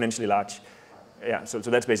has to be exponentially large. Yeah, so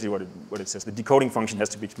that's basically what it says. The decoding function has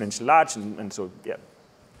to be exponentially large, and so yeah,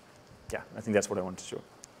 I think that's what I want to show.